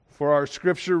For our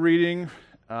scripture reading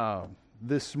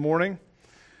this morning,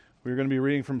 we're going to be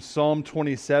reading from Psalm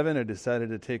 27. I decided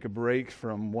to take a break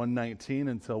from 119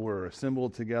 until we're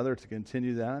assembled together to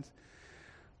continue that.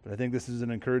 But I think this is an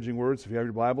encouraging word, so if you have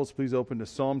your Bibles, please open to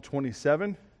Psalm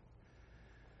 27.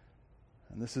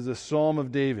 And this is a psalm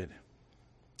of David.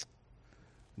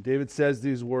 David says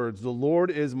these words, "The Lord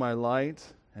is my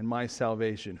light and my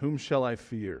salvation. Whom shall I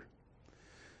fear?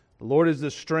 The Lord is the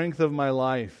strength of my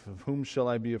life. Of whom shall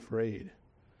I be afraid?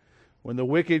 When the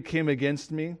wicked came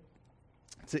against me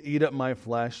to eat up my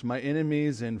flesh, my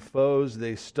enemies and foes,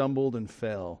 they stumbled and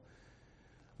fell.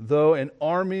 Though an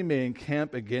army may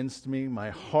encamp against me, my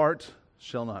heart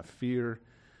shall not fear.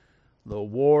 Though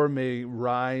war may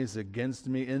rise against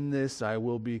me, in this I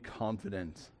will be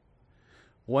confident.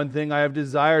 One thing I have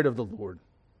desired of the Lord,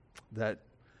 that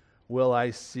will I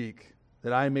seek,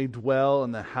 that I may dwell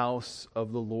in the house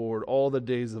of the Lord all the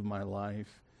days of my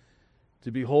life,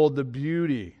 to behold the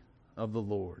beauty of the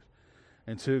Lord,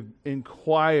 and to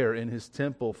inquire in his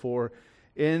temple. For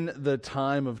in the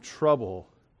time of trouble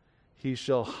he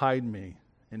shall hide me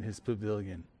in his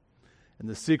pavilion. In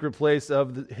the secret place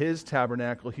of his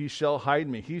tabernacle he shall hide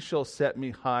me. He shall set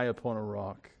me high upon a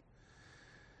rock.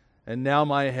 And now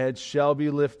my head shall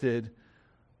be lifted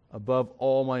above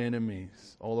all my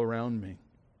enemies all around me.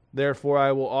 Therefore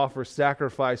I will offer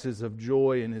sacrifices of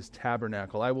joy in his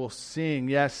tabernacle. I will sing,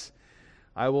 yes,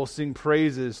 I will sing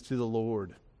praises to the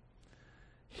Lord.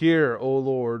 Hear, O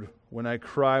Lord, when I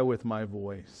cry with my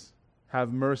voice.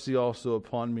 Have mercy also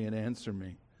upon me and answer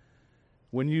me.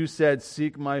 When you said,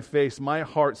 seek my face, my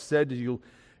heart said to you,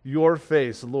 your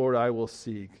face, Lord, I will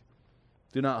seek.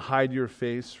 Do not hide your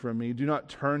face from me. Do not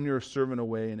turn your servant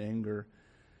away in anger.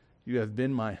 You have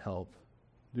been my help.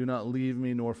 Do not leave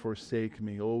me nor forsake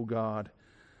me, O God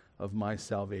of my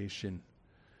salvation.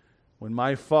 When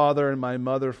my father and my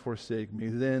mother forsake me,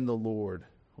 then the Lord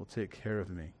will take care of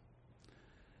me.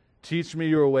 Teach me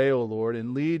your way, O Lord,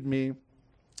 and lead me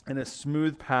in a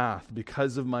smooth path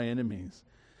because of my enemies.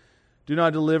 Do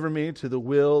not deliver me to the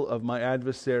will of my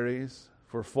adversaries,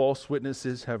 for false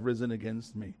witnesses have risen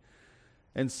against me,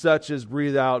 and such as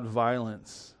breathe out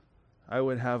violence. I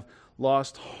would have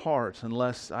lost heart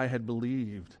unless I had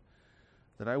believed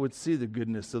that I would see the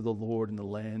goodness of the Lord in the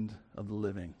land of the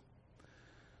living.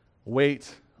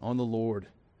 Wait on the Lord.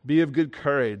 Be of good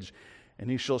courage, and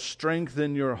he shall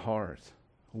strengthen your heart.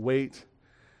 Wait,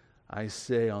 I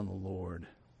say, on the Lord."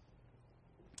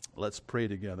 Let's pray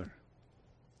together.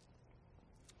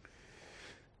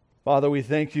 Father, we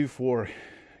thank you for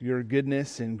your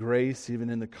goodness and grace, even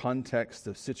in the context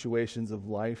of situations of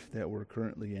life that we're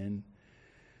currently in.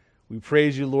 We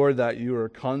praise you, Lord, that you are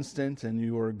constant and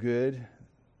you are good,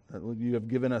 that you have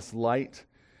given us light,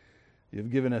 you have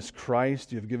given us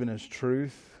Christ, you have given us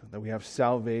truth, that we have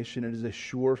salvation. It is a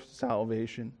sure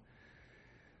salvation.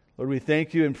 Lord, we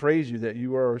thank you and praise you that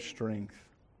you are our strength.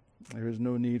 There is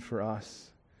no need for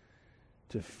us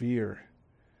to fear.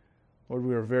 Lord,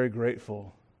 we are very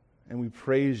grateful, and we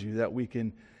praise you that we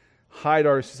can hide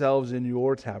ourselves in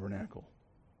your tabernacle.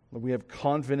 Lord, we have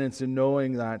confidence in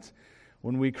knowing that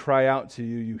when we cry out to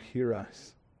you, you hear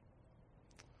us.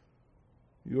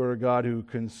 You are a God who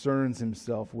concerns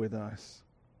himself with us.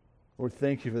 Lord,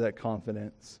 thank you for that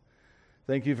confidence.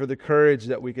 Thank you for the courage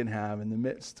that we can have in the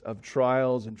midst of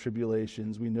trials and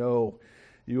tribulations. We know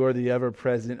you are the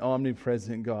ever-present,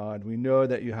 omnipresent God. We know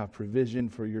that you have provision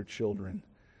for your children.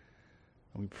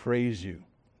 And we praise you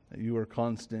that you are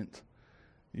constant.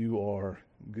 You are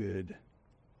good.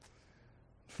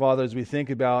 Father, as we think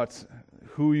about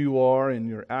who you are and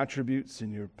your attributes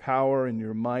and your power and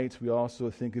your might, we also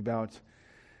think about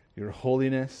your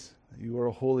holiness. You are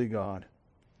a holy God.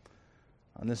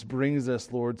 And this brings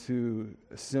us, Lord, to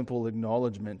a simple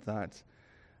acknowledgement that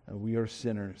we are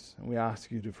sinners. And we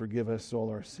ask you to forgive us all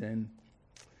our sin.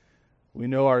 We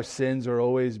know our sins are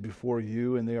always before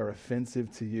you and they are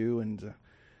offensive to you. And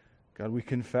God, we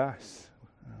confess.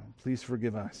 Please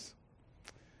forgive us.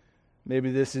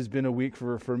 Maybe this has been a week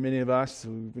for many of us.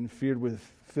 We've been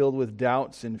filled with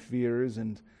doubts and fears.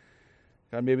 And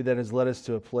God, maybe that has led us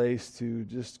to a place to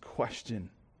just question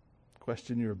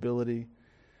your ability,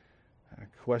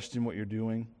 question what you're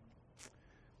doing.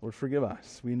 Lord, forgive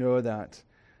us. We know that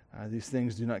these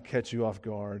things do not catch you off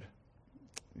guard.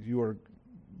 You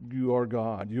are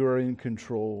God. You are in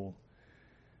control.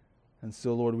 And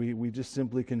so, Lord, we just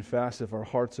simply confess if our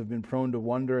hearts have been prone to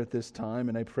wonder at this time,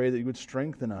 and I pray that you would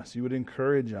strengthen us, you would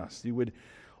encourage us, you would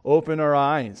open our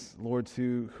eyes, Lord,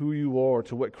 to who you are,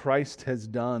 to what Christ has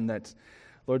done, that,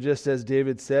 Lord, just as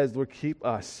David says, Lord, keep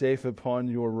us safe upon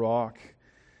your rock.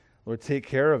 Lord, take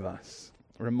care of us.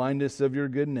 Remind us of your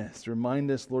goodness.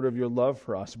 Remind us, Lord, of your love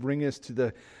for us. Bring us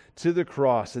to the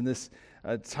cross in this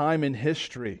time in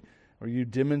history where you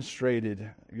demonstrated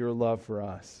your love for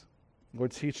us.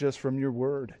 Lord, teach us from your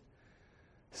word.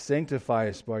 Sanctify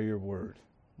us by your word.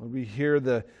 Lord, we hear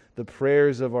the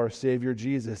prayers of our Savior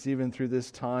Jesus, even through this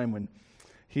time when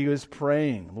he was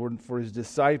praying, Lord, for his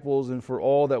disciples and for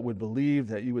all that would believe,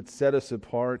 that you would set us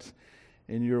apart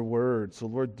in your word. So,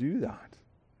 Lord, do that.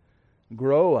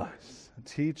 Grow us.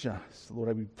 Teach us.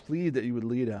 Lord, we plead that you would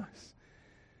lead us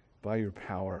by your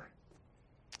power.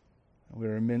 We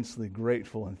are immensely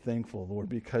grateful and thankful, Lord,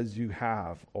 because you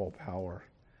have all power.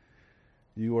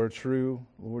 You are true,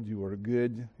 Lord. You are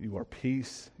good. You are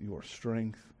peace. You are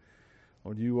strength.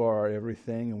 Lord, you are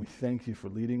everything, and we thank you for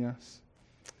leading us.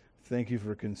 Thank you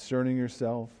for concerning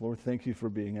yourself. Lord, thank you for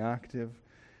being active.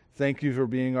 Thank you for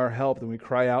being our help. When we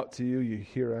cry out to you, you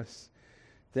hear us.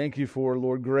 Thank you for,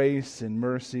 Lord, grace and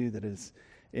mercy that is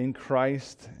in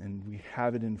Christ, and we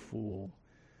have it in full.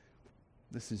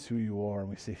 This is who you are, and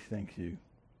we say thank you.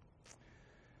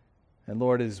 And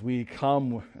Lord, as we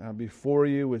come before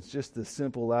you with just the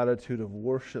simple attitude of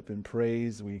worship and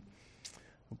praise, we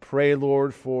pray,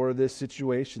 Lord, for this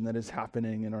situation that is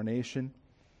happening in our nation,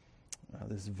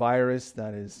 this virus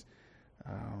that is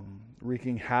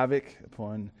wreaking havoc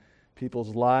upon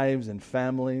people's lives and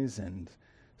families and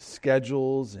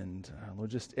schedules and, Lord,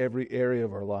 just every area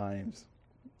of our lives.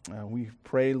 We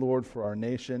pray, Lord, for our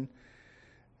nation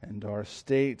and our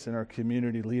states and our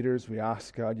community leaders. We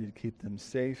ask, God, you to keep them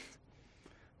safe,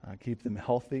 keep them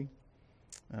healthy.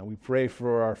 We pray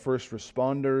for our first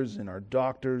responders and our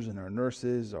doctors and our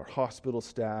nurses, our hospital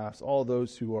staffs, all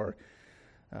those who are,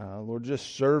 Lord,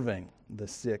 just serving the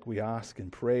sick. We ask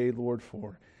and pray, Lord,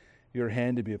 for your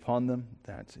hand to be upon them,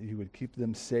 that you would keep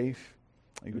them safe.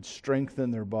 You would strengthen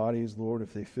their bodies, Lord,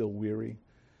 if they feel weary.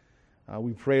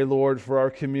 We pray, Lord, for our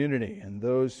community and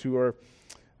those who are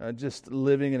just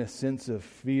living in a sense of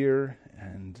fear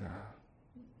and,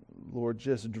 Lord,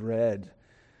 just dread.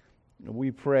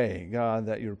 We pray, God,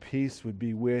 that your peace would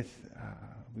be with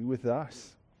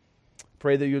us.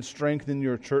 Pray that you would strengthen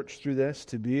your church through this,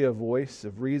 to be a voice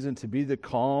of reason, to be the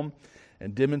calm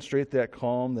and demonstrate that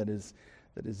calm that is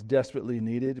desperately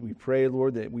needed. We pray,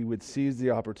 Lord, that we would seize the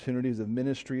opportunities of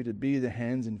ministry to be the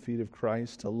hands and feet of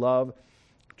Christ, to love,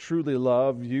 truly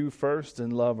love you first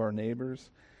and love our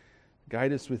neighbors.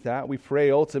 Guide us with that. We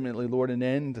pray ultimately, Lord, an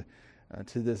end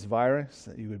to this virus,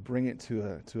 that you would bring it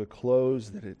to a close,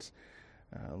 that it's,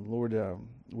 Lord,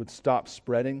 would stop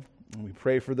spreading. And we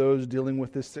pray for those dealing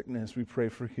with this sickness. We pray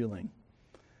for healing.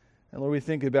 And Lord, we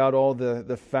think about all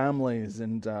the families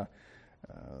and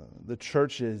the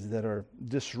churches that are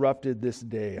disrupted this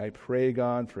day. I pray,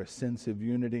 God, for a sense of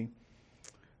unity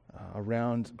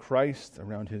around Christ,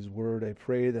 around his word. I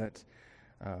pray that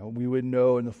we would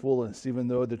know in the fullness, even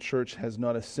though the church has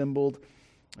not assembled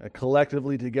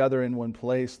collectively together in one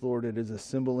place, Lord, it is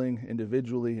assembling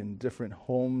individually in different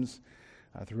homes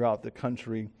throughout the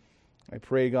country. I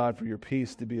pray, God, for your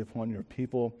peace to be upon your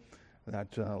people,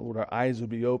 that, Lord, our eyes would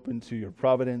be open to your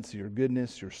providence, your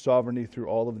goodness, your sovereignty through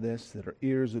all of this, that our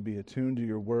ears would be attuned to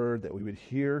your word, that we would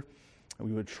hear, that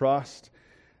we would trust,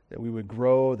 that we would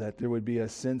grow, that there would be a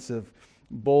sense of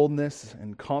boldness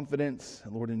and confidence,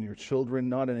 Lord, in your children,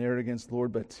 not in arrogance,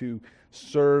 Lord, but to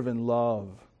serve and love,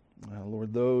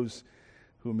 Lord, those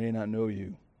who may not know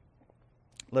you.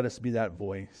 Let us be that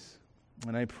voice.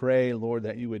 And I pray, Lord,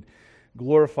 that you would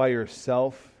glorify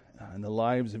yourself in the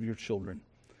lives of your children.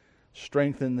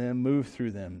 Strengthen them, move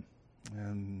through them,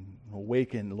 and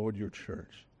awaken, Lord, your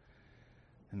church.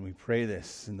 And we pray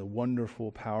this in the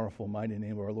wonderful, powerful, mighty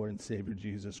name of our Lord and Savior,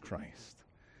 Jesus Christ.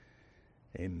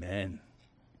 Amen.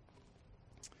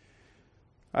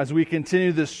 As we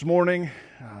continue this morning,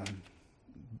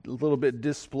 a little bit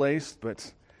displaced,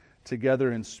 but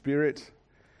together in spirit,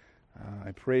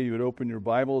 I pray you would open your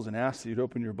Bibles and ask that you'd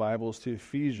open your Bibles to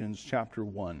Ephesians chapter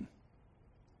 1.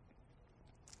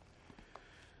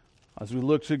 As we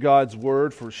look to God's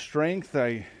Word for strength,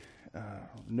 I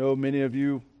know many of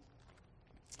you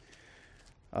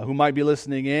who might be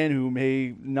listening in, who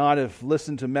may not have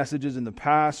listened to messages in the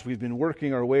past. We've been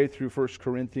working our way through 1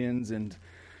 Corinthians, and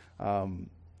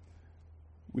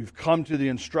we've come to the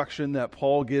instruction that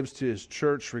Paul gives to his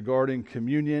church regarding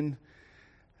communion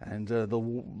and the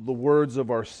words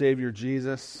of our Savior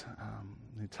Jesus.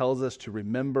 He tells us to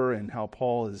remember, and how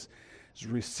Paul has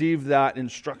received that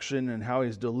instruction and how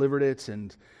he's delivered it.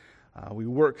 And we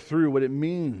work through what it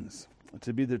means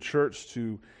to be the church,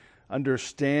 to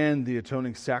understand the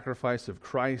atoning sacrifice of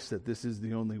Christ, that this is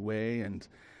the only way. And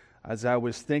as I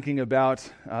was thinking about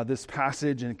this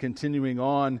passage and continuing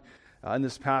on in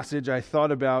this passage, I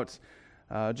thought about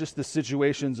just the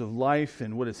situations of life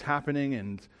and what is happening.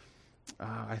 And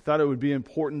I thought it would be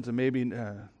important to maybe,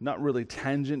 not really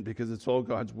tangent because it's all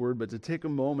God's Word, but to take a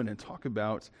moment and talk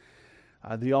about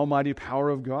the almighty power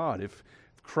of God. If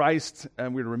Christ,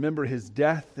 and we remember his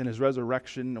death and his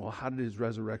resurrection, well, how did his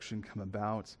resurrection come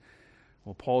about?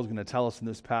 Well, Paul's going to tell us in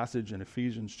this passage in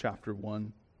Ephesians chapter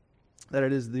 1 that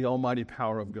it is the almighty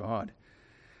power of God.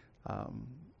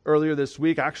 Earlier this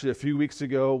week, actually a few weeks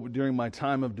ago, during my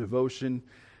time of devotion,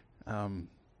 I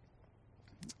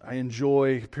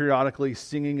enjoy periodically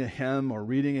singing a hymn or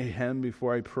reading a hymn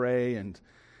before I pray, and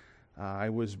I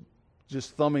was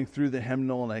just thumbing through the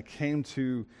hymnal, and I came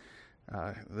to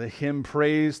the hymn,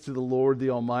 Praise to the Lord the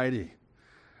Almighty.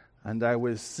 And I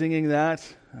was singing that,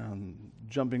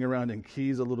 jumping around in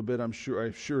keys a little bit, I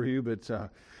assure you, but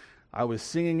I was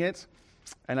singing it.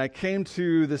 And I came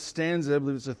to the stanza, I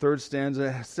believe it's the third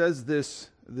stanza. It says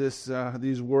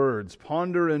these words,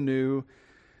 ponder anew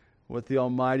what the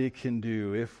Almighty can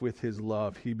do, if with his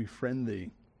love he befriend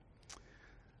thee.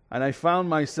 And I found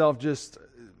myself just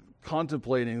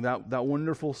contemplating that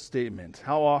wonderful statement.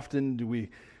 How often do we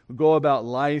go about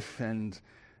life and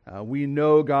we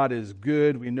know God is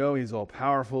good, we know he's all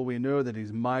powerful, we know that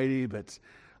he's mighty, but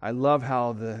I love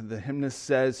how the hymnist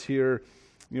says here,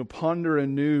 ponder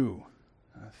anew.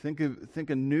 Think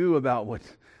anew about what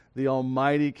the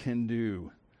Almighty can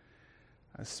do,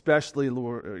 especially,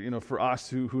 Lord, for us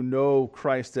who know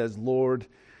Christ as Lord,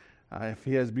 if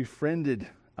he has befriended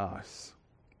us.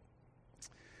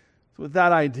 So with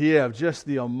that idea of just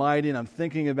the Almighty, and I'm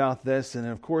thinking about this, and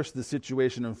of course the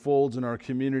situation unfolds in our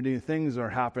community, things are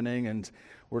happening, and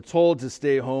we're told to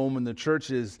stay home, and the church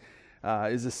is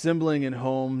assembling in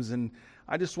homes, and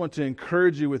I just want to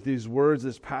encourage you with these words,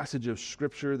 this passage of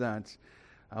Scripture, that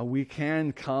we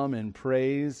can come and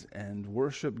praise and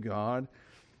worship God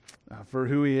for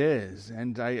who he is.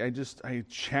 And I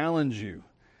challenge you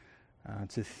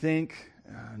to think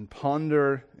and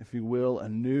ponder, if you will,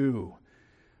 anew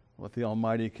what the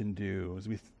Almighty can do. As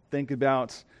we think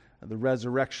about the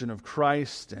resurrection of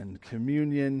Christ and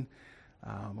communion,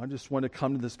 I just want to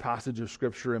come to this passage of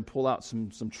Scripture and pull out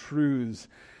some truths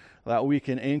that we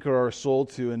can anchor our soul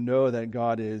to and know that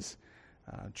God is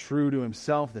true to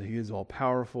himself, that he is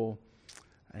all-powerful,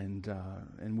 and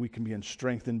we can be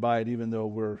strengthened by it even though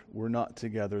we're not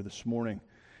together this morning,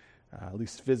 at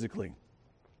least physically.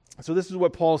 So this is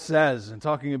what Paul says, and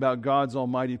talking about God's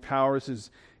almighty power. This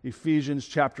is Ephesians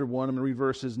chapter 1. I'm going to read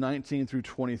verses 19 through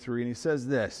 23, and he says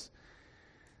this,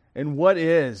 "And what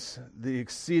is the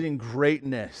exceeding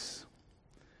greatness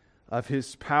of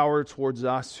his power towards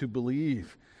us who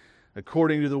believe,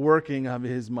 according to the working of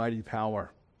his mighty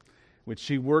power, which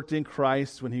he worked in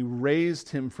Christ when he raised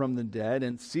him from the dead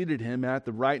and seated him at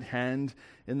the right hand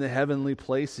in the heavenly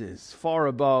places, far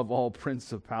above all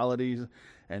principalities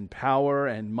and power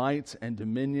and might and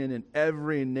dominion and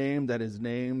every name that is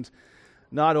named,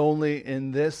 not only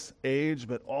in this age,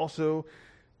 but also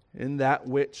in that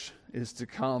which is to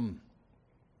come.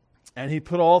 And he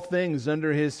put all things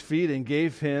under his feet and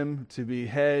gave him to be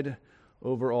head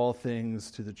over all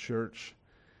things to the church,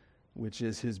 which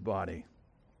is his body,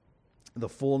 the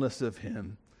fullness of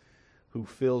him who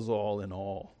fills all in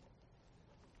all."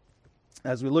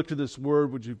 As we look to this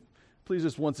word, would you please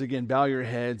just once again bow your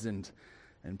heads and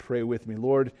pray with me.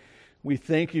 Lord, we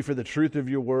thank you for the truth of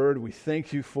your word. We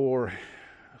thank you for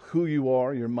who you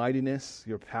are, your mightiness,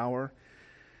 your power.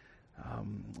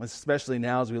 Especially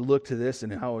now as we look to this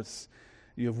and how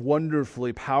you have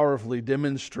wonderfully, powerfully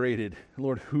demonstrated,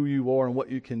 Lord, who you are and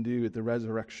what you can do at the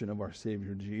resurrection of our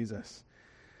Savior Jesus.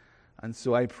 And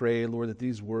so I pray, Lord, that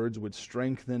these words would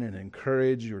strengthen and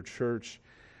encourage your church,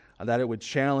 that it would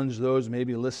challenge those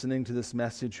maybe listening to this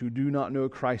message who do not know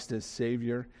Christ as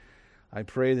Savior. I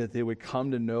pray that they would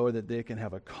come to know that they can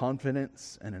have a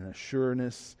confidence and an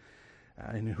assurance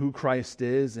in who Christ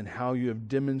is and how you have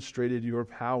demonstrated your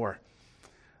power,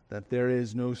 that there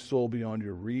is no soul beyond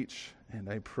your reach. And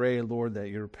I pray, Lord, that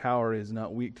your power is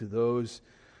not weak to those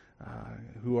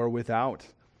who are without.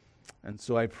 And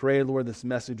so I pray, Lord, this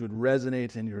message would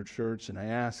resonate in your church, and I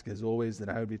ask, as always, that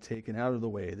I would be taken out of the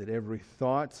way, that every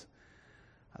thought,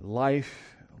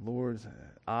 life, Lord,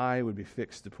 eye would be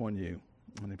fixed upon you.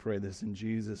 And I pray this in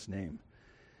Jesus' name.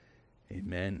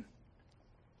 Amen.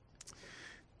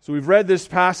 So we've read this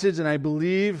passage, and I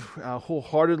believe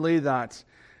wholeheartedly that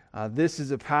this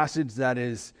is a passage that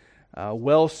is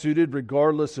well-suited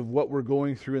regardless of what we're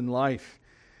going through in life.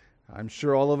 I'm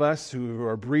sure all of us who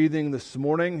are breathing this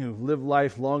morning, who've lived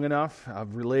life long enough,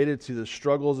 have related to the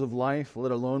struggles of life,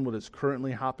 let alone what is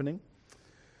currently happening.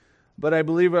 But I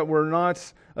believe that we're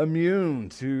not immune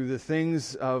to the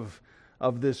things of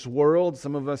of this world.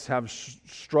 Some of us have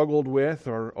struggled with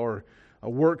or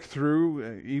worked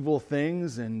through evil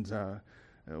things, and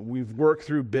we've worked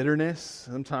through bitterness.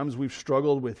 Sometimes we've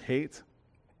struggled with hate.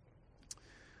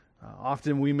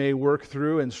 Often we may work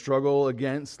through and struggle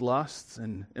against lusts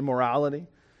and immorality.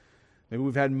 Maybe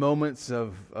we've had moments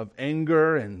of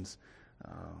anger and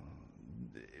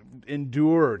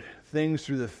endured things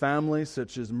through the family,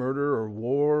 such as murder or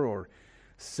war or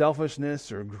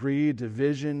selfishness or greed,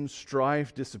 division,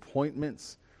 strife,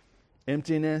 disappointments,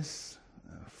 emptiness,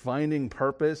 finding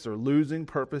purpose or losing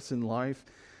purpose in life.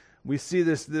 We see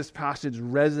this passage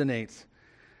resonate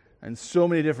in so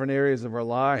many different areas of our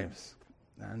lives.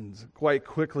 And quite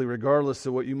quickly, regardless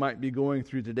of what you might be going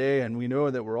through today, and we know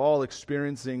that we're all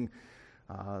experiencing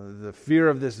the fear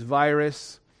of this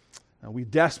virus, we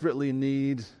desperately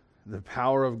need the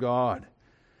power of God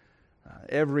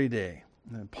every day.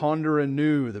 Ponder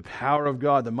anew the power of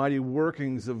God, the mighty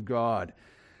workings of God,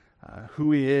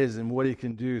 who He is and what He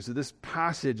can do. So this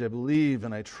passage, I believe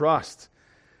and I trust,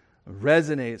 should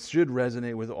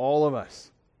resonate with all of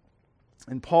us.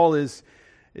 And Paul is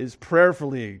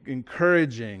prayerfully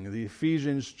encouraging the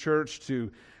Ephesians church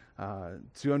to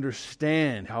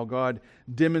understand how God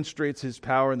demonstrates His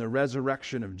power in the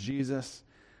resurrection of Jesus.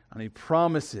 And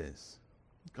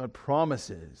God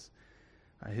promises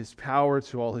His power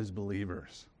to all His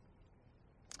believers.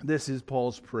 This is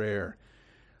Paul's prayer,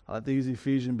 that these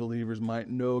Ephesian believers might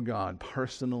know God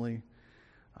personally,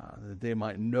 that they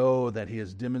might know that He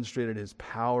has demonstrated His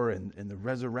power in the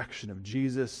resurrection of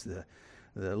Jesus,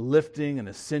 the lifting and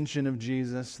ascension of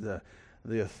Jesus, the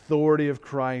authority of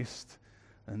Christ,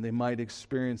 and they might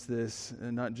experience this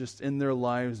not just in their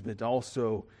lives, but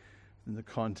also in the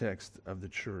context of the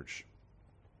church.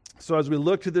 So as we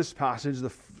look to this passage,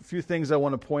 the few things I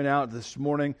want to point out this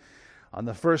morning,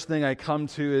 the first thing I come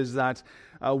to is that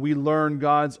we learn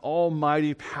God's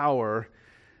almighty power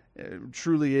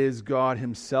truly is God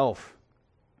Himself.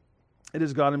 It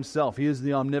is God Himself. He is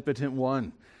the omnipotent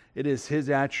one. It is His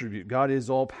attribute. God is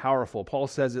all-powerful. Paul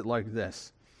says it like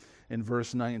this in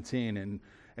verse 19.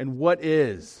 And what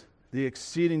is the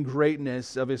exceeding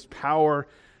greatness of His power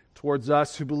towards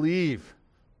us who believe,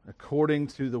 according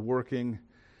to the working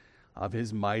of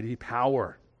His mighty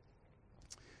power?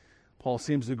 Paul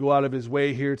seems to go out of his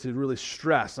way here to really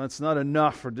stress. That's not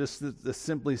enough for just to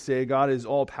simply say God is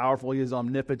all-powerful, He is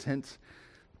omnipotent.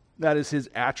 That is His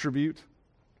attribute.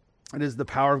 It is the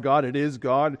power of God. It is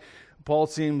God. Paul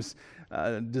seems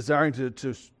desiring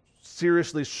to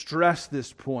seriously stress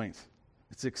this point.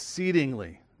 It's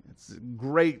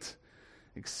great,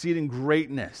 exceeding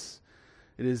greatness.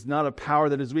 It is not a power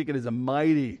that is weak, it is a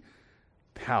mighty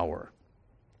power.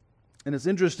 And it's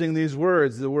interesting, these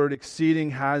words, the word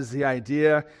exceeding has the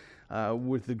idea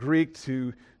with the Greek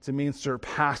to mean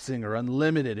surpassing or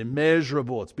unlimited,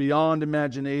 immeasurable. It's beyond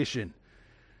imagination.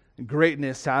 And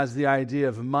greatness has the idea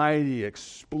of mighty,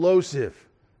 explosive,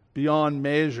 beyond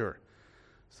measure.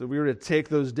 So we were to take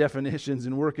those definitions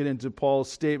and work it into Paul's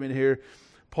statement here.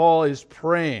 Paul is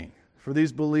praying for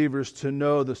these believers to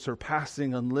know the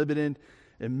surpassing, unlimited,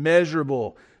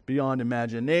 immeasurable, beyond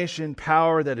imagination,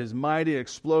 power that is mighty,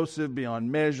 explosive,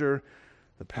 beyond measure,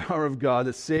 the power of God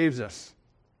that saves us.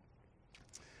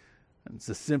 And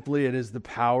so simply, it is the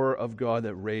power of God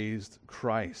that raised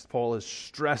Christ. Paul is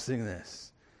stressing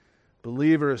this.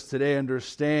 Believers today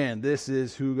understand this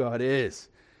is who God is.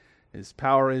 His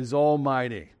power is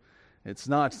almighty. It's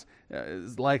not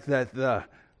like that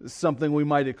something we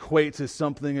might equate to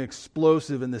something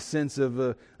explosive in the sense of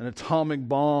an atomic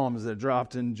bombs that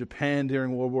dropped in Japan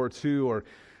during World War II, or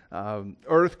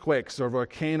earthquakes or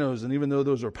volcanoes. And even though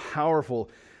those are powerful,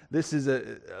 this is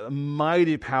a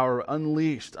mighty power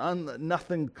unleashed.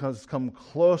 Nothing has come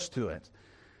close to it.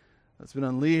 That's been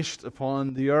unleashed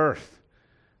upon the earth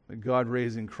by God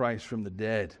raising Christ from the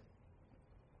dead.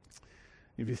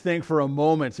 If you think for a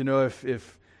moment,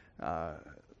 if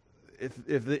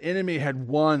the enemy had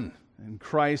won and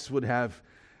Christ would have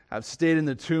stayed in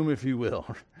the tomb, if you will,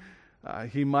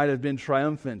 He might have been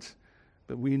triumphant.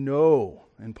 But we know,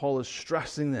 and Paul is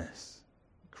stressing this,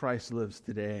 Christ lives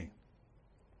today.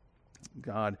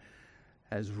 God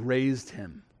has raised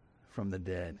Him from the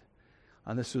dead.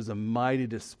 And this was a mighty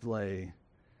display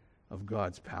of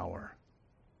God's power.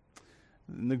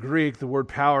 In the Greek, the word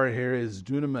power here is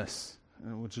dunamis,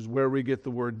 which is where we get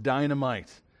the word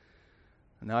dynamite.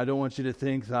 Now, I don't want you to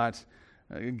think that,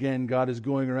 again, God is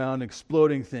going around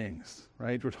exploding things,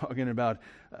 right? We're talking about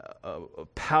a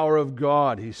power of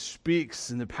God. He speaks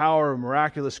in the power of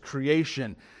miraculous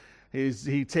creation.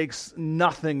 He takes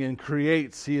nothing and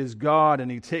creates. He is God, and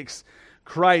He takes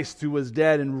Christ, who was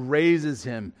dead, and raises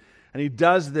Him And he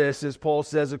does this, as Paul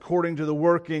says, according to the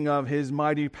working of his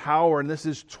mighty power. And this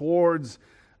is towards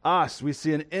us. We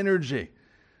see an energy,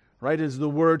 right? As the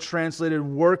word translated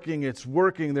working, it's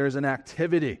working. There's an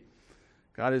activity.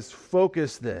 God has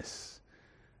focused this.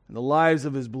 In the lives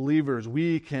of his believers,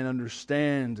 we can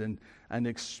understand and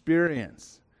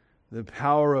experience the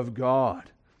power of God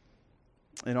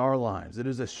in our lives. It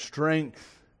is a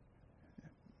strength.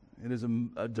 It is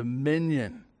a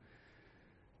dominion.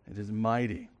 It is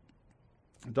mighty.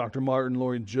 Dr. Martin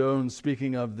Lloyd-Jones,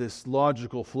 speaking of this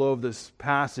logical flow of this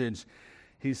passage,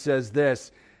 he says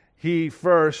this: he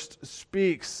first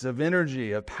speaks of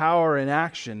energy, of power and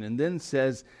action, and then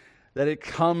says that it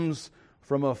comes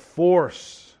from a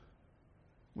force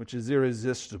which is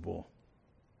irresistible.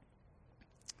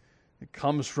 It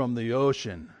comes from the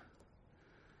ocean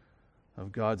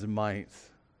of God's might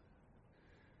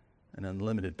and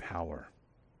unlimited power.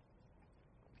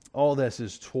 All this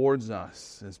is towards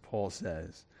us, as Paul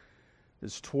says.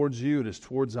 It's towards you. It is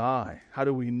towards I. How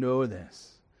do we know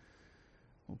this?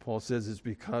 Well, Paul says it's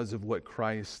because of what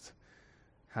Christ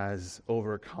has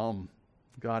overcome.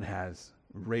 God has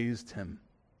raised him.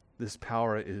 This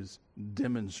power is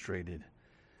demonstrated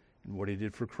in what he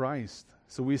did for Christ.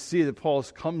 So we see that Paul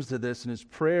comes to this, and his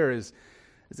prayer is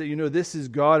that, this is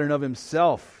God and of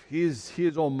himself. He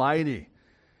is almighty.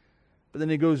 But then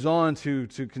he goes on to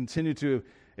continue to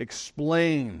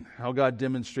explain how God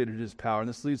demonstrated his power. And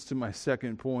this leads to my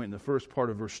second point in the first part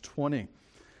of verse 20, is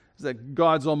that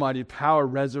God's almighty power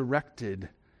resurrected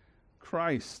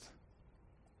Christ.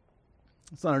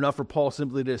 It's not enough for Paul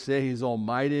simply to say he's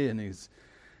almighty and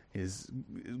his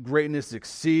greatness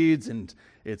exceeds and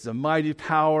it's a mighty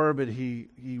power, but he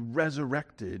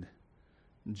resurrected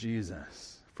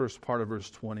Jesus. First part of verse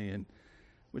 20, in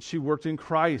which he worked in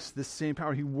Christ. This same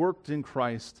power, he worked in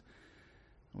Christ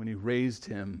when he raised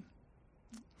him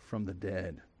from the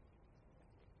dead.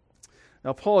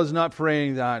 Now, Paul is not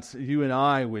praying that you and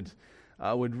I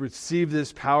would receive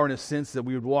this power in a sense that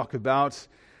we would walk about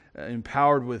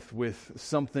empowered with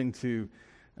something to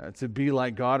be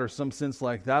like God or some sense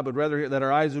like that, but rather that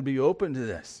our eyes would be open to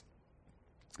this,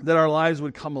 that our lives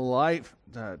would come alive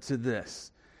to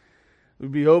this.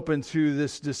 We'd be open to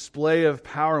this display of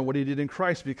power and what he did in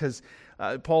Christ, because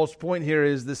Paul's point here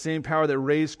is the same power that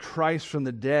raised Christ from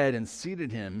the dead and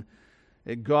seated him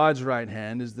at God's right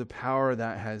hand is the power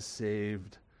that has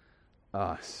saved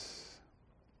us.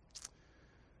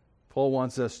 Paul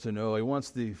wants us to know, he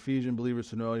wants the Ephesian believers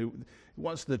to know, he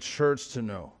wants the church to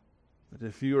know that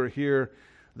if you are here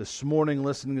this morning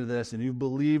listening to this and you've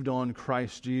believed on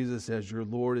Christ Jesus as your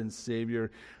Lord and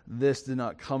Savior, this did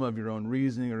not come of your own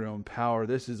reasoning or your own power.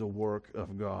 This is a work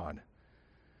of God.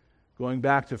 Going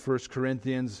back to 1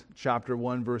 Corinthians chapter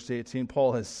 1, verse 18,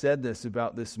 Paul has said this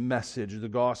about this message, the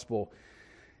gospel.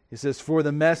 He says, "For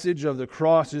the message of the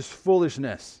cross is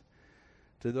foolishness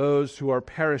to those who are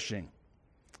perishing,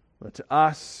 but to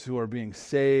us who are being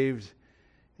saved,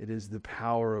 it is the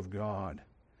power of God."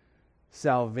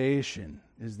 Salvation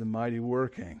is the mighty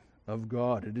working of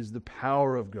God. It is the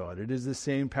power of God. It is the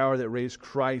same power that raised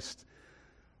Christ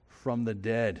from the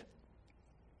dead.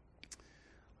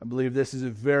 I believe this is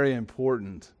very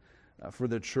important for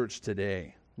the church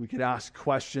today. We could ask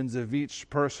questions of each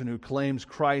person who claims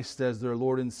Christ as their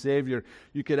Lord and Savior.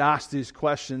 You could ask these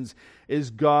questions: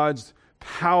 is God's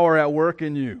power at work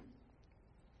in you?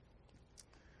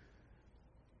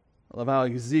 I love how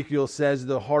Ezekiel says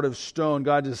the heart of stone.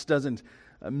 God just doesn't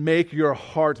make your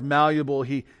heart malleable.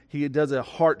 He does a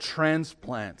heart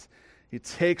transplant. He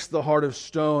takes the heart of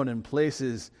stone and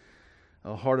places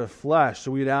a heart of flesh.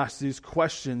 So we'd ask these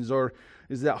questions: or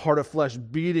is that heart of flesh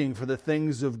beating for the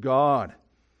things of God?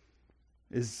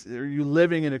 Are you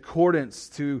living in accordance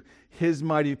to His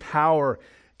mighty power?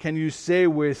 Can you say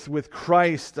with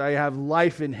Christ, I have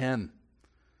life in Him?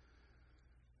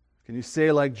 Can you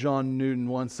say like John Newton,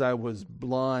 once I was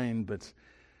blind, but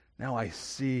now I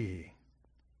see?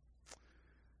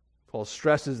 Paul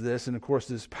stresses this, and of course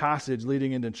this passage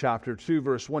leading into chapter 2,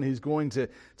 verse 1, he's going to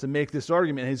make this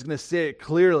argument. He's going to say it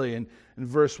clearly in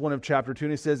verse 1 of chapter 2,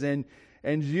 and he says, and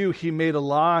you he made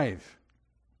alive,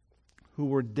 who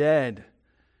were dead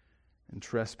in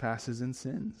trespasses and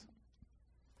sins.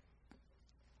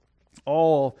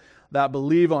 All that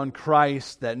believe on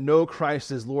Christ, that know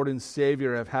Christ as Lord and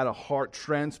Savior, have had a heart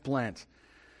transplant.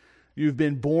 You've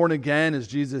been born again, as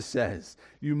Jesus says.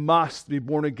 You must be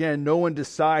born again. No one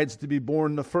decides to be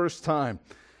born the first time.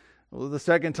 Well, the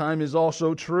second time is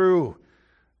also true.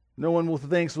 No one will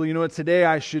think, well, today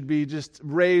I should be just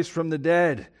raised from the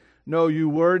dead. No, you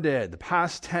were dead. The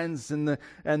past tense and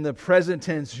the present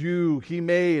tense, He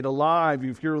made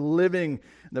alive. You're living in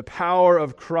the power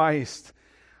of Christ.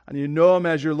 and you know Him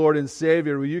as your Lord and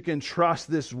Savior, well, you can trust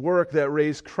this work that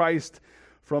raised Christ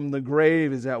from the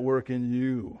grave is at work in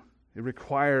you. It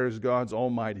requires God's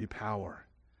almighty power.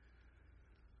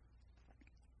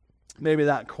 Maybe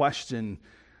that question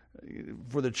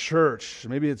for the church,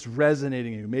 maybe it's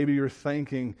resonating in you. Maybe you're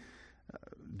thinking,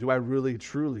 do I really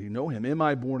truly know Him? Am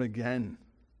I born again?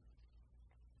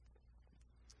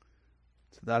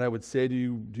 To that I would say to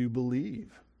you, do you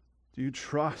believe? Do you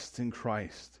trust in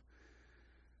Christ?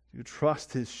 Do you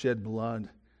trust His shed blood?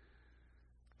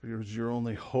 For it's your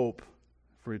only hope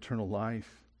for eternal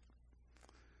life.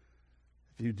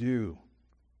 If you do,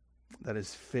 that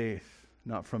is faith,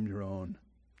 not from your own.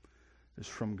 It's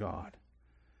from God.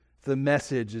 The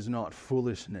message is not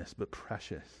foolishness, but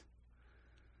precious.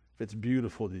 If it's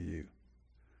beautiful to you,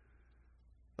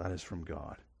 that is from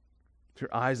God. If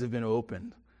your eyes have been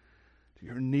opened to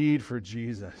your need for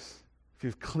Jesus, if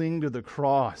you've clinged to the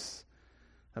cross,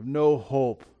 have no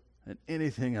hope in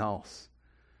anything else,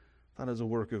 that is a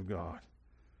work of God.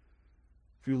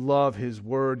 If you love His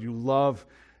word, you love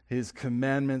His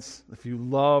commandments, if you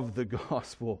love the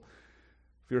gospel,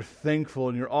 if you're thankful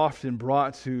and you're often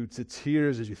brought to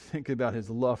tears as you think about His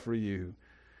love for you,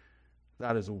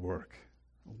 that is a work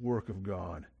of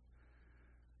God.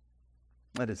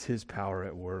 That is His power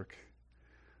at work.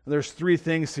 And there's three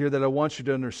things here that I want you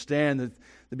to understand, that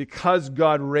because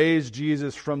God raised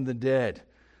Jesus from the dead,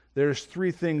 there's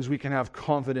three things we can have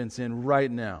confidence in right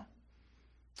now.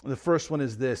 The first one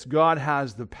is this: God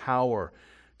has the power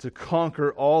to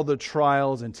conquer all the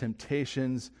trials and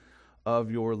temptations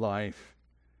of your life.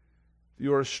 If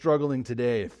you are struggling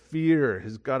today, if fear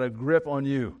has got a grip on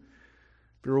you,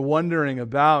 if you're wondering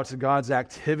about God's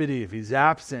activity, if He's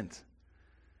absent,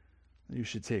 you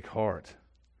should take heart.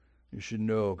 You should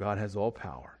know God has all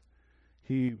power.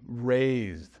 He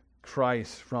raised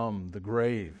Christ from the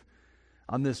grave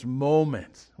on this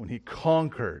moment when He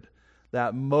conquered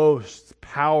that most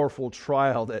powerful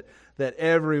trial that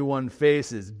everyone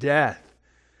faces, death.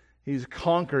 He's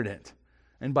conquered it.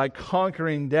 And by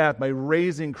conquering death, by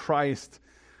raising Christ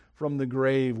from the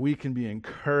grave, we can be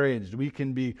encouraged. We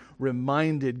can be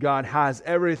reminded God has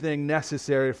everything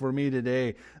necessary for me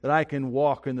today, that I can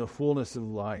walk in the fullness of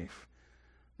life,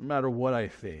 no matter what I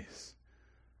face,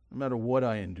 no matter what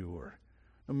I endure,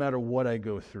 no matter what I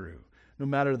go through. No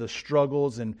matter the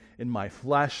struggles in my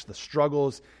flesh, the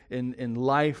struggles in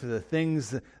life, the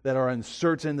things that are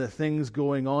uncertain, the things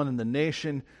going on in the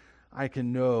nation, I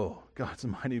can know God's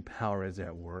mighty power is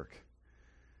at work.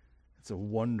 It's a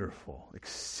wonderful,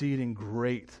 exceeding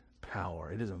great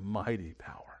power. It is a mighty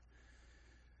power.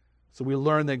 So we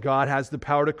learn that God has the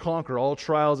power to conquer all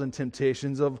trials and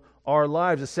temptations of our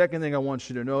lives. The second thing I want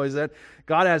you to know is that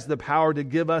God has the power to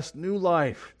give us new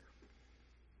life.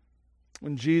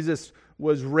 When Jesus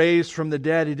was raised from the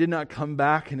dead, He did not come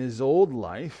back in His old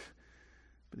life,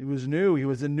 but He was new. He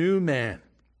was a new man.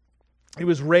 He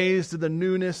was raised to the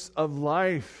newness of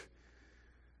life.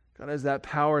 God has that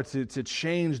power to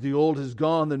change. The old has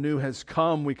gone, the new has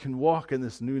come. We can walk in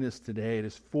this newness today. It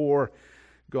is for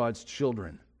God's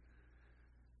children.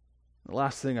 The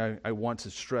last thing I want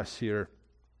to stress here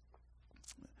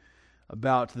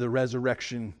about the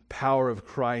resurrection power of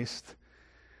Christ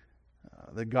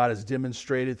that God has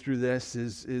demonstrated through this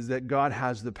is that God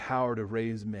has the power to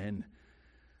raise men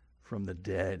from the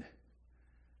dead,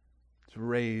 to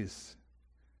raise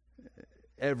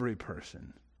every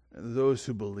person, those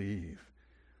who believe.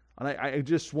 And I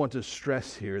just want to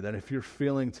stress here that if you're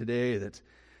feeling today that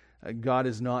God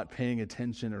is not paying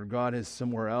attention, or God is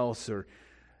somewhere else, or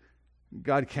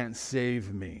God can't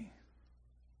save me,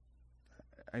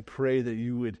 I pray that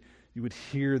you would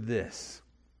hear this.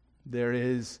 There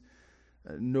is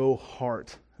no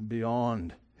heart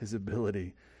beyond His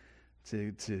ability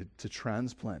to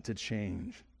transplant, to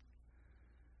change.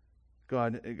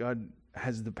 God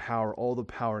has the power, all the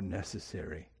power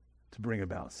necessary to bring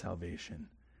about salvation.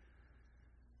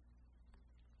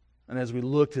 And as we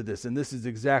look to this, and this is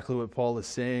exactly what Paul is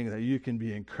saying, that you can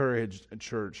be encouraged,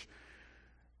 church.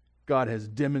 God has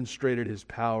demonstrated His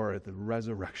power at the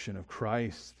resurrection of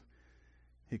Christ.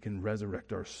 He can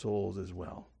resurrect our souls as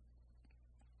well.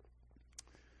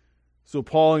 So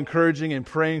Paul, encouraging and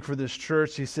praying for this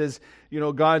church, he says,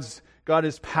 God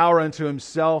is power unto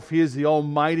Himself. He is the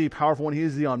almighty, powerful one. He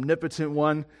is the omnipotent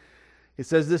one. He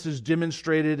says this is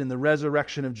demonstrated in the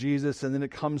resurrection of Jesus. And then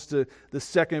it comes to the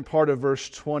second part of verse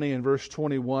 20 and verse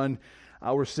 21,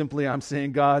 where simply I'm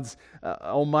saying God's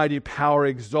almighty power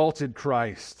exalted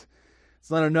Christ.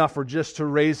 It's not enough for just to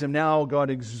raise Him. Now God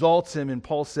exalts Him. And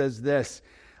Paul says this,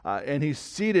 and He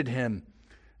seated Him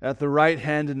at the right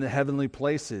hand in the heavenly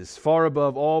places, far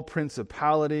above all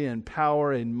principality and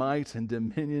power and might and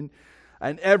dominion,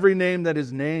 and every name that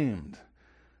is named,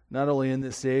 not only in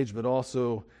this age, but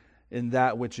also in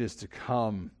that which is to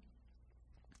come.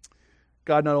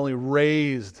 God not only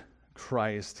raised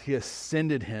Christ, he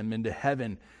ascended him into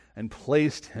heaven and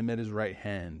placed him at his right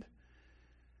hand.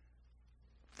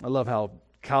 I love how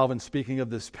Calvin, speaking of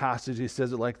this passage, he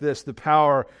says it like this: the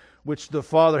power which the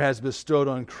Father has bestowed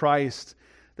on Christ,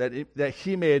 that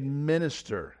he may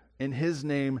administer in his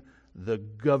name the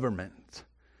government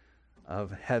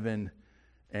of heaven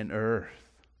and earth.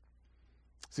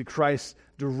 See, Christ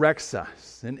directs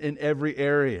us in every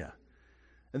area.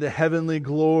 And the heavenly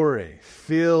glory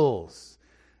fills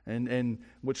and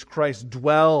which Christ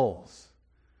dwells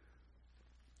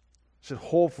should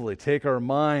hopefully take our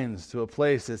minds to a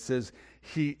place that says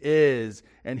he is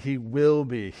and he will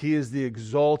be. He is the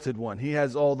exalted one. He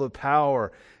has all the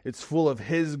power. It's full of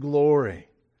his glory.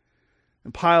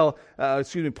 And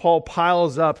Paul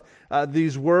piles up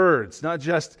these words.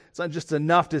 It's not just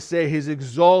enough to say he's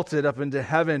exalted up into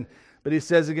heaven, but he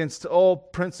says against all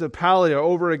principality, or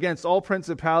over against all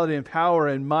principality and power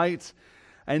and might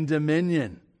and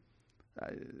dominion.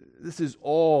 This is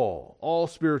all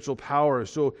spiritual power.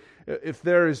 So if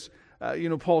there is,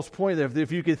 Paul's point there,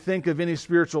 if you could think of any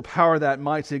spiritual power that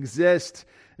might exist,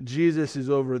 Jesus is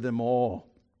over them all.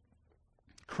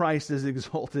 Christ is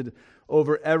exalted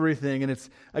over everything. And it's,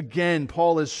 again,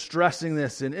 Paul is stressing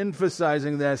this and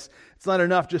emphasizing this. It's not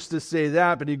enough just to say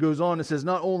that, but he goes on and says,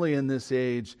 not only in this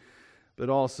age, but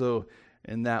also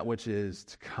in that which is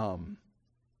to come.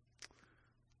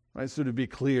 Right? So to be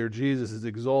clear, Jesus is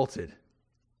exalted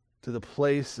to the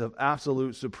place of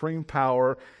absolute supreme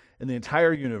power in the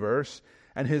entire universe,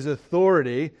 and his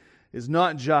authority is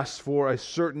not just for a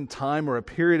certain time or a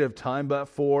period of time, but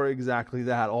for exactly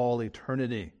that, all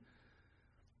eternity.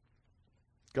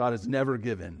 God has never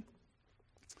given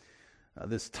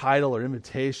this title or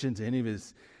invitation to any of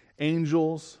his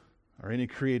angels or any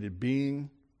created being.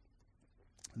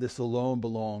 This alone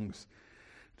belongs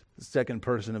to the second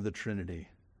person of the Trinity,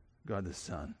 God the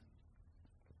Son.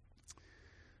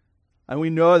 And we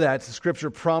know that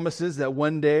Scripture promises that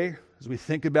one day, as we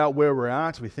think about where we're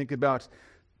at, we think about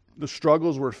the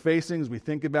struggles we're facing, as we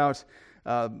think about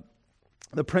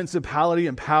the principality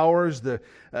and powers, the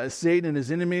Satan and his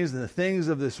enemies, and the things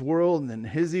of this world and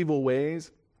his evil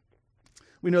ways,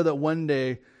 we know that one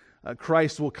day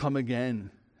Christ will come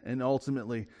again and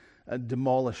ultimately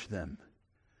demolish them.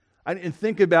 And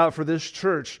think about, for this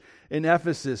church in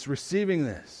Ephesus receiving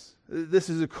this. This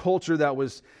is a culture that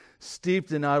was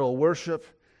steeped in idol worship,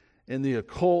 in the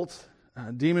occult.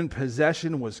 Demon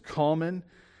possession was common.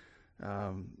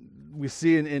 We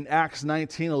see in Acts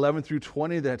 19, 11 through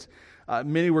 20 that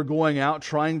many were going out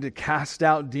trying to cast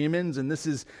out demons. And this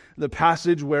is the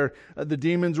passage where the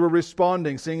demons were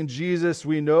responding, saying, Jesus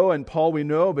we know, and Paul we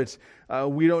know, but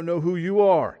we don't know who you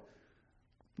are.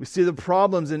 We see the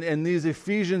problems, and these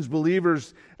Ephesians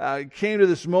believers came to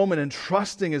this moment and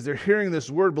trusting as they're hearing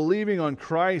this word, believing on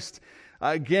Christ.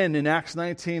 Again, in Acts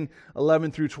 19,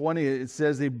 11 through 20, it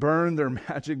says they burned their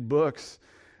magic books,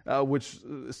 which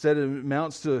said it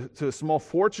amounts to a small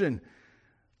fortune.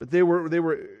 But they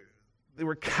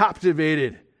were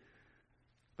captivated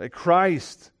by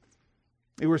Christ.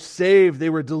 They were saved. They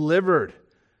were delivered.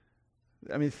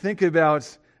 I mean, think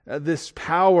about this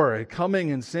power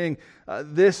coming and saying,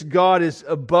 this God is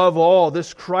above all.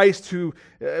 This Christ who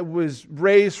was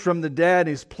raised from the dead,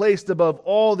 he's placed above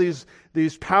all these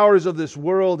powers of this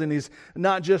world, and he's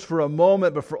not just for a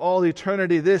moment, but for all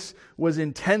eternity. This was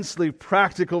intensely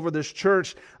practical for this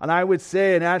church, and I would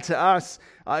say, and add to us,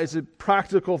 is it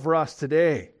practical for us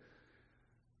today?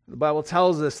 The Bible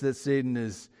tells us that Satan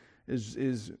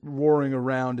is roaring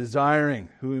around, desiring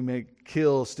who he may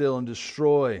kill, steal, and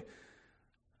destroy.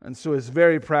 And so it's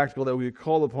very practical that we would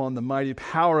call upon the mighty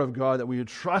power of God, that we would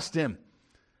trust him.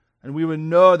 And we would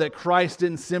know that Christ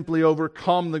didn't simply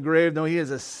overcome the grave. No, he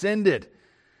has ascended.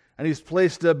 And he's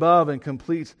placed above in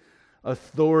complete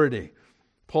authority.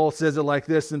 Paul says it like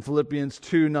this in Philippians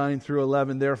 2, 9 through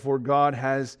 11. Therefore God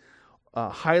has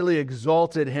highly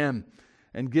exalted him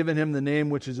and given him the name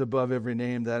which is above every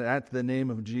name, that at the name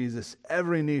of Jesus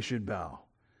every knee should bow,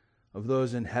 of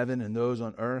those in heaven and those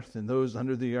on earth and those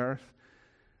under the earth,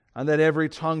 and that every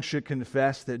tongue should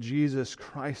confess that Jesus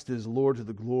Christ is Lord, to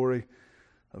the glory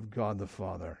of God the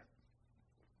Father.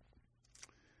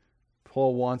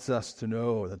 Paul wants us to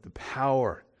know that the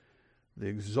power, the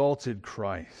exalted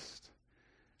Christ,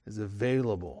 is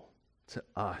available to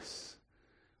us.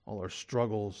 All our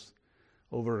struggles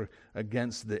over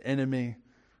against the enemy,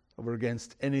 over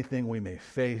against anything we may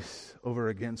face, over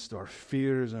against our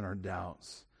fears and our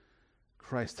doubts.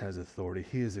 Christ has authority.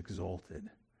 He is exalted.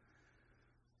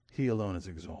 He alone is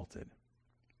exalted.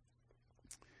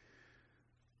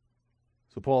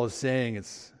 So Paul is saying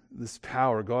it's this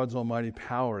power, God's almighty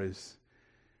power, it's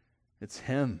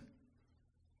Him.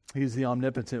 He's the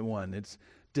omnipotent one. It's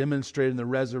demonstrated in the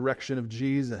resurrection of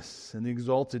Jesus and the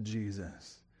exalted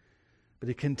Jesus. But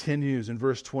he continues in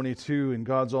verse 22, and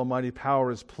God's almighty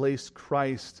power has placed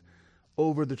Christ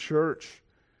over the church,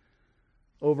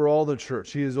 over all the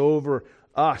church. He is over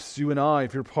us, you and I,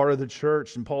 if you're part of the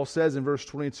church. And Paul says in verse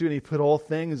 22, and He put all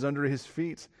things under His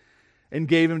feet and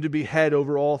gave Him to be head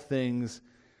over all things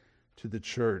to the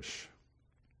church.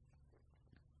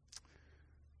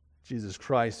 Jesus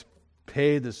Christ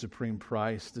paid the supreme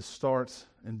price to start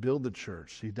and build the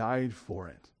church. He died for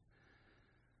it.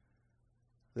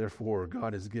 Therefore,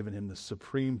 God has given Him the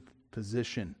supreme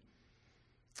position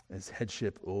as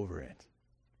headship over it.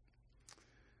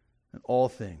 And all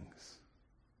things,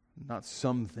 not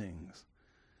some things,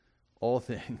 all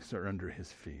things are under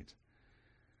His feet.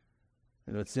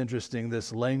 And it's interesting,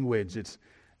 this language, it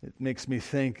makes me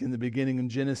think in the beginning in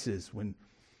Genesis when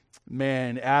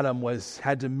man, Adam,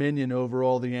 had dominion over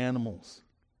all the animals.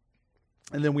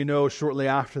 And then we know shortly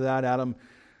after that, Adam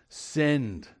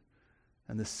sinned.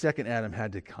 And the second Adam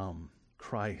had to come,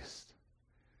 Christ.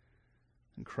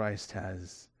 And Christ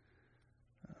has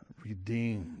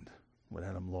redeemed what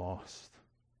Adam lost.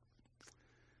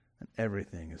 And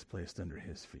everything is placed under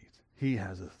His feet. He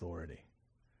has authority.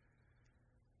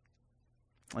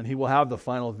 And He will have the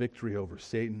final victory over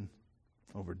Satan,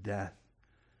 over death.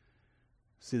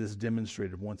 See this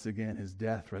demonstrated once again, His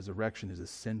death, resurrection, His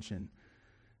ascension,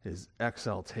 His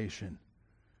exaltation.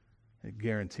 It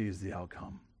guarantees the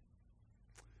outcome.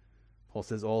 Paul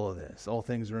says all of this, all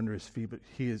things are under His feet, but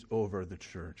He is over the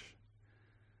church.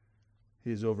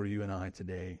 He is over you and I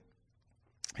today.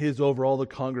 He is over all the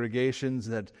congregations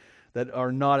that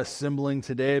are not assembling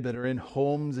today, but are in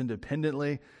homes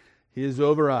independently. He is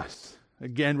over us.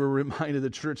 Again, we're reminded the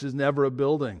church is never a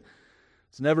building.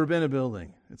 It's never been a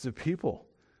building. It's a people.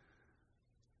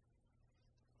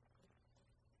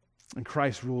 And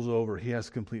Christ rules over. He has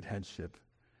complete headship.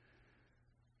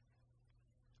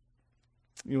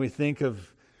 You know, we think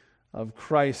of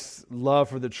Christ's love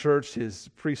for the church, His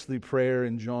priestly prayer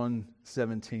in John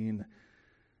 17.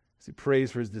 As He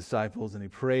prays for His disciples and He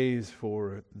prays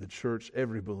for the church,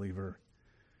 every believer.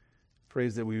 He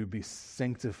prays that we would be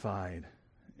sanctified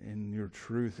in Your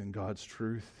truth, in God's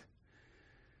truth.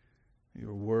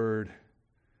 Your word,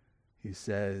 He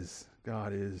says,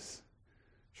 God is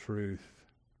truth.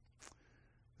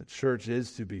 The church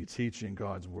is to be teaching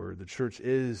God's word. The church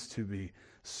is to be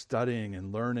studying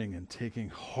and learning and taking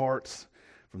heart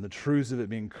from the truths of it,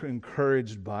 being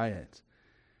encouraged by it,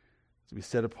 to be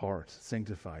set apart,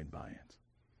 sanctified by it.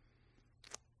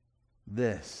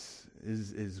 This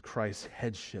is Christ's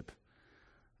headship.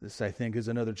 This, I think, is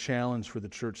another challenge for the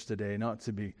church today, not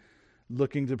to be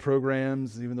looking to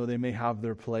programs, even though they may have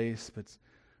their place, but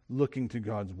looking to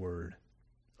God's word,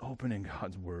 opening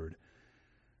God's word,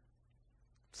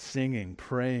 singing,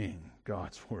 praying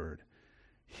God's word,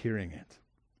 hearing it.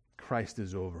 Christ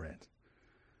is over it.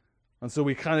 And so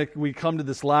we come to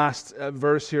this last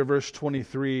verse here, verse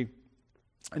 23,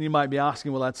 and you might be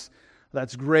asking, well,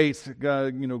 that's great.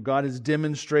 God has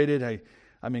demonstrated.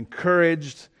 I'm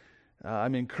encouraged.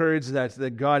 I'm encouraged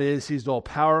that God He's all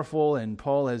powerful, and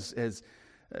Paul has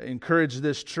encouraged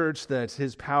this church that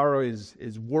His power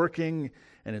is working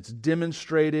and it's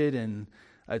demonstrated, and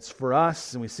it's for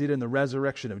us, and we see it in the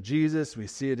resurrection of Jesus. We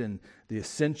see it in the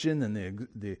ascension and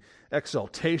the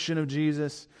exaltation of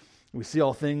Jesus. We see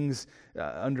all things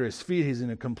under His feet. He's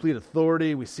in a complete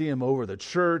authority. We see Him over the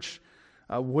church.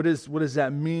 What does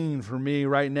that mean for me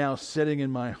right now, sitting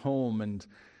in my home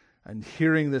and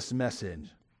hearing this message?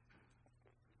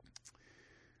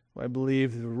 Well, I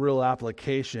believe the real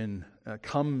application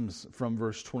comes from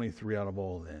verse 23 out of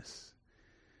all of this.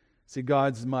 See,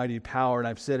 God's mighty power, and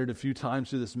I've said it a few times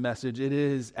through this message, it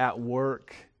is at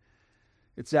work.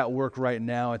 It's at work right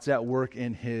now. It's at work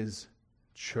in His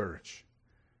church.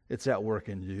 It's at work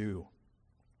in you.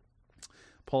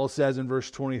 Paul says in verse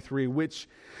 23, which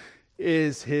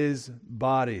is His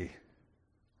body,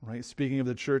 right? Speaking of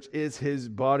the church, is His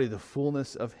body the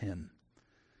fullness of Him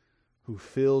who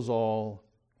fills all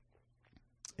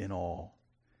in all.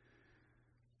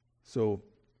 So,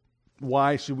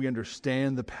 why should we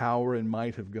understand the power and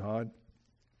might of God?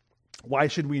 Why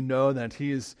should we know that He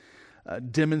has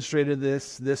demonstrated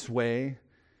this way?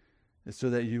 It's so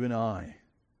that you and I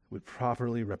would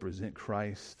properly represent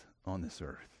Christ on this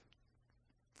earth.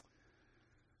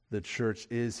 the church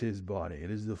is his body.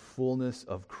 It is the fullness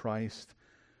of Christ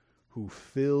who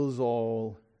fills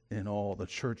all in all. The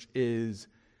church is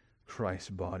Christ's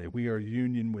body. We are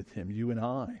union with him, you and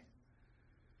I.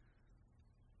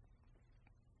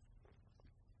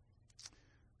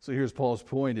 So here's Paul's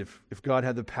point. If God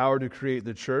had the power to create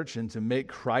the church and to make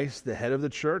Christ the head of the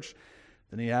church,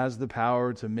 then he has the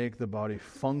power to make the body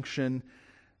function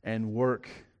and work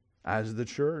as the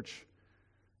church.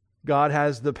 God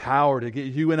has the power to get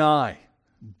you and I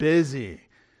busy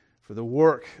for the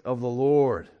work of the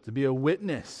Lord, to be a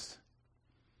witness.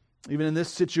 Even in this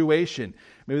situation,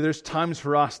 maybe there's times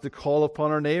for us to call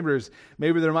upon our neighbors.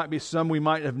 Maybe there might be some we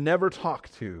might have never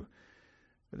talked to.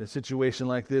 But in a situation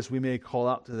like this, we may call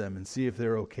out to them and see if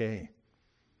they're okay.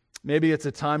 Maybe it's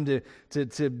a time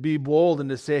to be bold and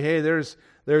to say, hey,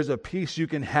 there's a peace you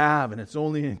can have, and it's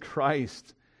only in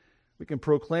Christ. We can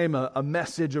proclaim a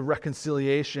message of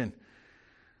reconciliation.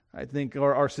 I think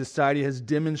our society has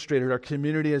demonstrated, our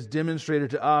community has demonstrated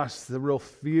to us the real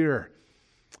fear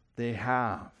they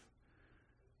have.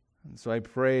 And so I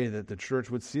pray that the church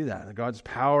would see that God's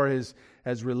power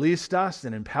has released us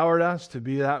and empowered us to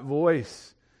be that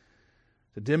voice,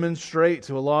 to demonstrate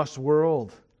to a lost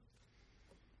world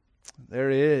there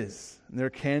is and there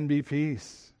can be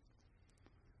peace.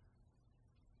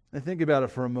 And think about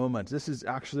it for a moment. This is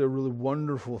actually a really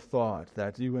wonderful thought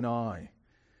that you and I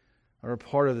are a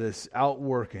part of this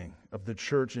outworking of the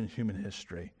church in human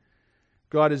history.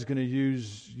 God is going to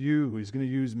use you. He's going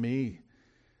to use me.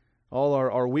 All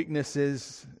our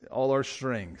weaknesses, all our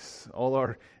strengths, all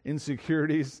our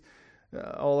insecurities,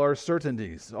 all our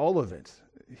certainties, all of it.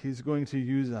 He's going to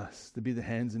use us to be the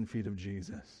hands and feet of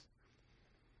Jesus.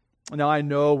 Now I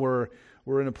know we're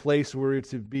in a place where we're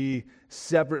to be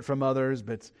separate from others,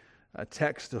 but a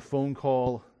text, a phone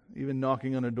call, even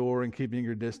knocking on a door and keeping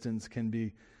your distance can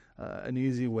be an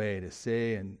easy way to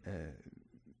say and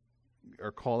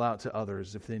or call out to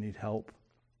others if they need help.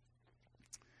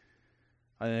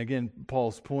 And again,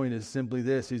 Paul's point is simply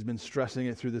this. He's been stressing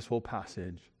it through this whole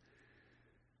passage,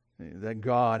 that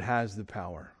God has the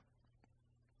power.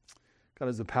 God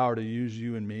has the power to use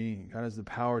you and me. God has the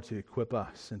power to equip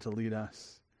us and to lead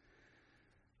us,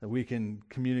 that we can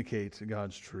communicate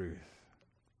God's truth.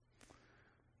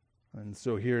 And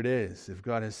so here it is. If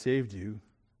God has saved you,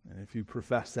 and if you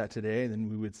profess that today, then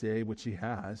we would say, which he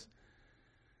has.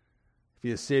 If he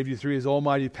has saved you through his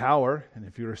almighty power, and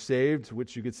if you are saved,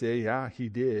 which you could say, yeah, he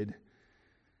did,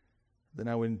 then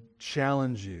I would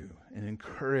challenge you and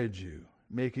encourage you,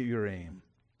 make it your aim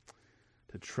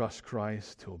to trust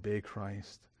Christ, to obey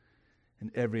Christ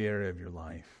in every area of your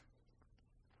life.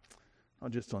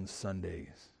 Not just on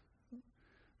Sundays,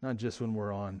 not just when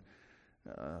we're on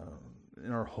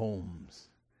in our homes,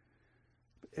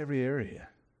 but every area.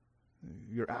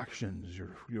 Your actions,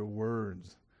 your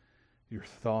words, your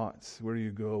thoughts, where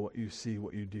you go, what you see,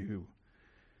 what you do,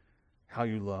 how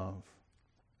you love.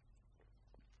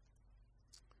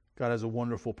 God has a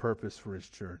wonderful purpose for his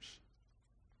church.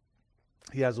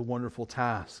 He has a wonderful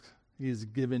task. He has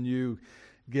given you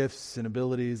gifts and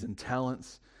abilities and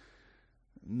talents.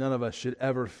 None of us should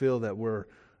ever feel that we're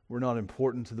not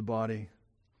important to the body.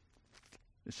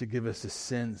 It should give us a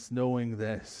sense, knowing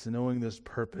this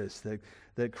purpose,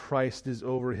 that Christ is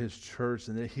over his church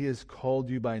and that he has called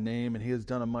you by name and he has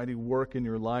done a mighty work in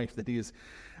your life, that he has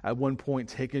at one point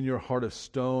taken your heart of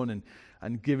stone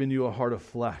and given you a heart of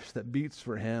flesh that beats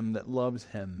for him, that loves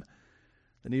him.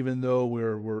 And even though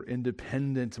we're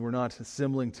independent, we're not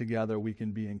assembling together, we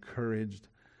can be encouraged,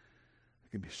 we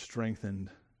can be strengthened.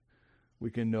 We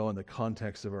can know in the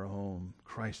context of our home,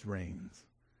 Christ reigns.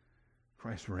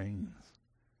 Christ reigns.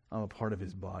 I'm a part of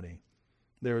his body.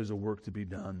 There is a work to be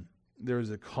done. There is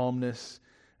a calmness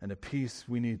and a peace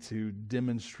we need to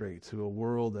demonstrate to a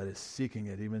world that is seeking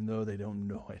it, even though they don't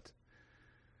know it.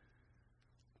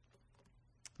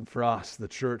 And for us, the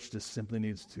church just simply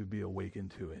needs to be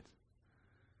awakened to it.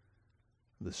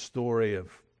 The story of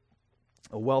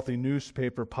a wealthy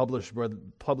newspaper publisher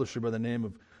by the name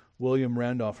of William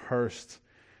Randolph Hearst.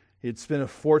 He had spent a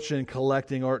fortune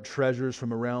collecting art treasures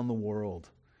from around the world.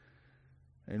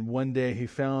 And one day he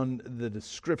found the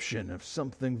description of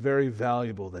something very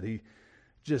valuable that he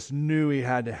just knew he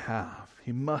had to have.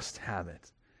 He must have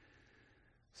it.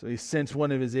 So he sent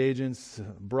one of his agents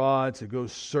abroad to go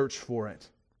search for it.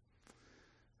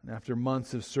 And after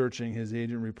months of searching, his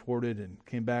agent reported and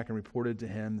came back and reported to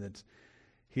him that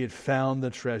he had found the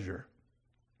treasure.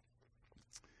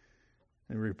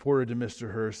 And reported to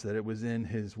Mr. Hearst that it was in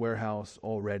his warehouse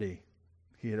already.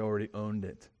 He had already owned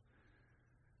it.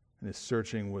 And his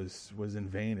searching was in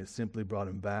vain. It simply brought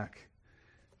him back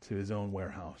to his own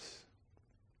warehouse.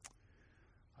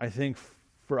 I think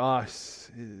for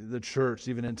us, the church,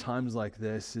 even in times like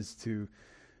this, is to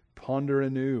ponder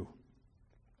anew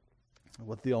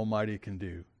what the Almighty can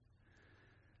do.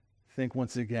 Think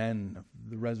once again of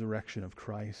the resurrection of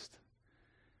Christ.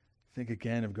 Think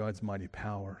again of God's mighty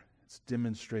power. It's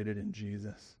demonstrated in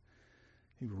Jesus.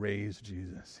 He raised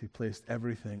Jesus. He placed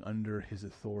everything under his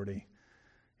authority.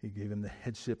 He gave him the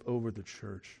headship over the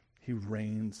church. He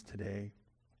reigns today.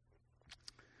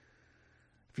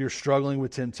 If you're struggling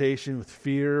with temptation, with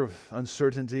fear, with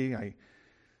uncertainty,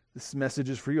 this message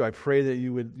is for you. I pray that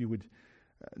you would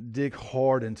dig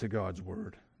hard into God's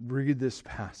word. Read this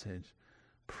passage.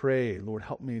 Pray, Lord,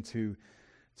 help me to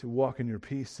walk in your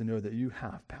peace, to know that you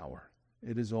have power.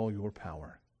 It is all your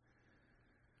power.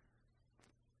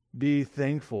 Be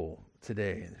thankful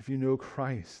today. If you know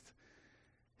Christ,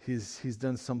 He's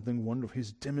done something wonderful.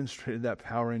 He's demonstrated that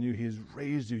power in you. He has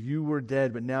raised you. You were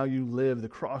dead, but now you live. The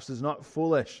cross is not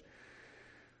foolish.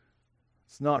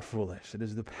 It's not foolish. It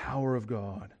is the power of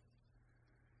God.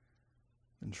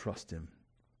 And trust him.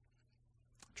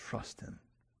 Trust him.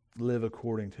 Live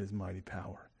according to his mighty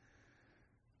power.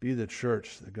 Be the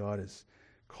church that God has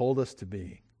called us to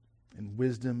be, in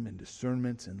wisdom and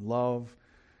discernment and love.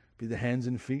 Be the hands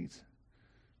and feet.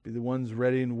 Be the ones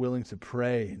ready and willing to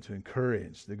pray and to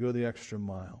encourage, to go the extra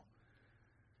mile,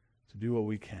 to do what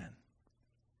we can.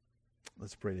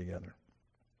 Let's pray together.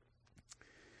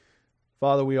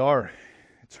 Father, we are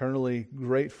eternally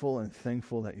grateful and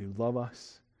thankful that you love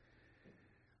us.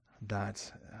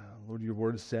 That, Lord, your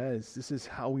word says this is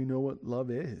how we know what love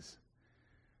is.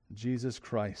 Jesus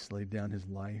Christ laid down his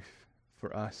life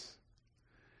for us.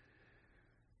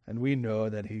 And we know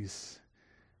that he's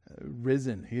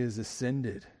risen. He has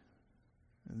ascended.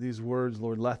 And these words,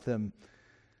 Lord, let them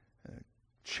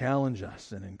challenge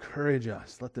us and encourage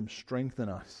us. Let them strengthen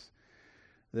us.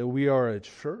 That we are a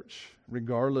church,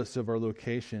 regardless of our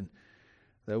location.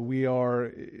 That we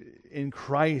are in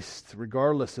Christ,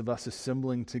 regardless of us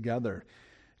assembling together.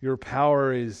 Your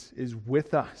power is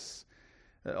with us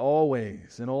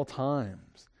always, in all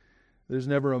times. There's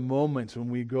never a moment when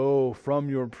we go from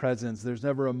your presence. There's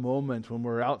never a moment when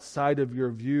we're outside of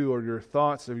your view or your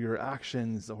thoughts or your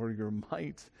actions or your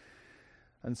might.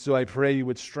 And so I pray you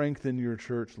would strengthen your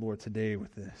church, Lord, today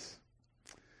with this.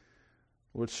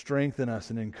 Lord, strengthen us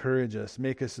and encourage us.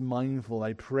 Make us mindful.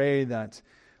 I pray that,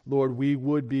 Lord, we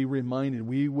would be reminded,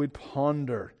 we would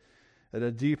ponder at a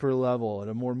deeper level, at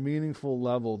a more meaningful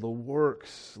level, the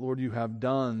works, Lord, you have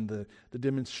done, the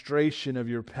demonstration of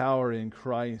your power in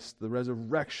Christ, the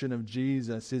resurrection of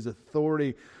Jesus, his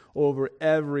authority over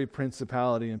every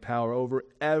principality and power, over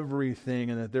everything,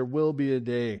 and that there will be a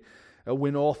day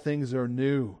when all things are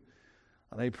new.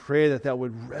 And I pray that that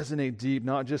would resonate deep,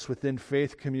 not just within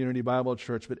Faith Community Bible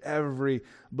Church, but every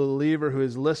believer who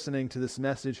is listening to this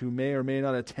message who may or may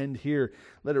not attend here.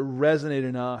 Let it resonate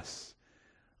in us.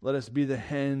 Let us be the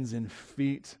hands and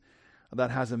feet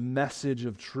that has a message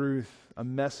of truth, a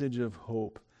message of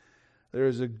hope. There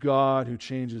is a God who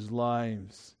changes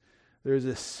lives. There is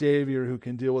a Savior who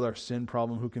can deal with our sin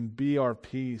problem, who can be our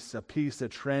peace, a peace that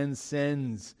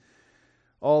transcends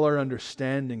all our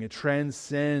understanding. It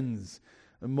transcends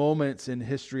moments in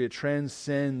history. It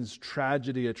transcends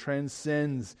tragedy. It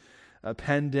transcends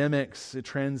pandemics. It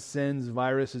transcends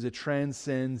viruses. It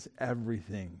transcends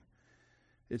everything.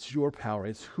 It's your power.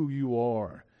 It's who you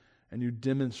are. And you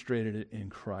demonstrated it in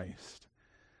Christ.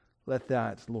 Let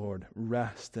that, Lord,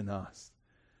 rest in us.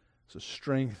 So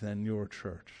strengthen your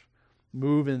church.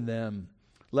 Move in them.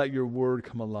 Let your word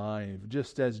come alive.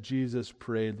 Just as Jesus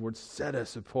prayed, Lord, set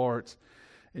us apart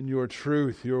in your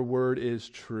truth. Your word is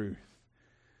truth.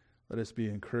 Let us be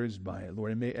encouraged by it,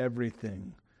 Lord. And may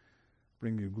everything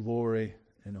bring you glory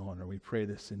and honor. We pray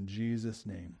this in Jesus'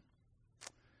 name.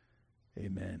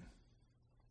 Amen.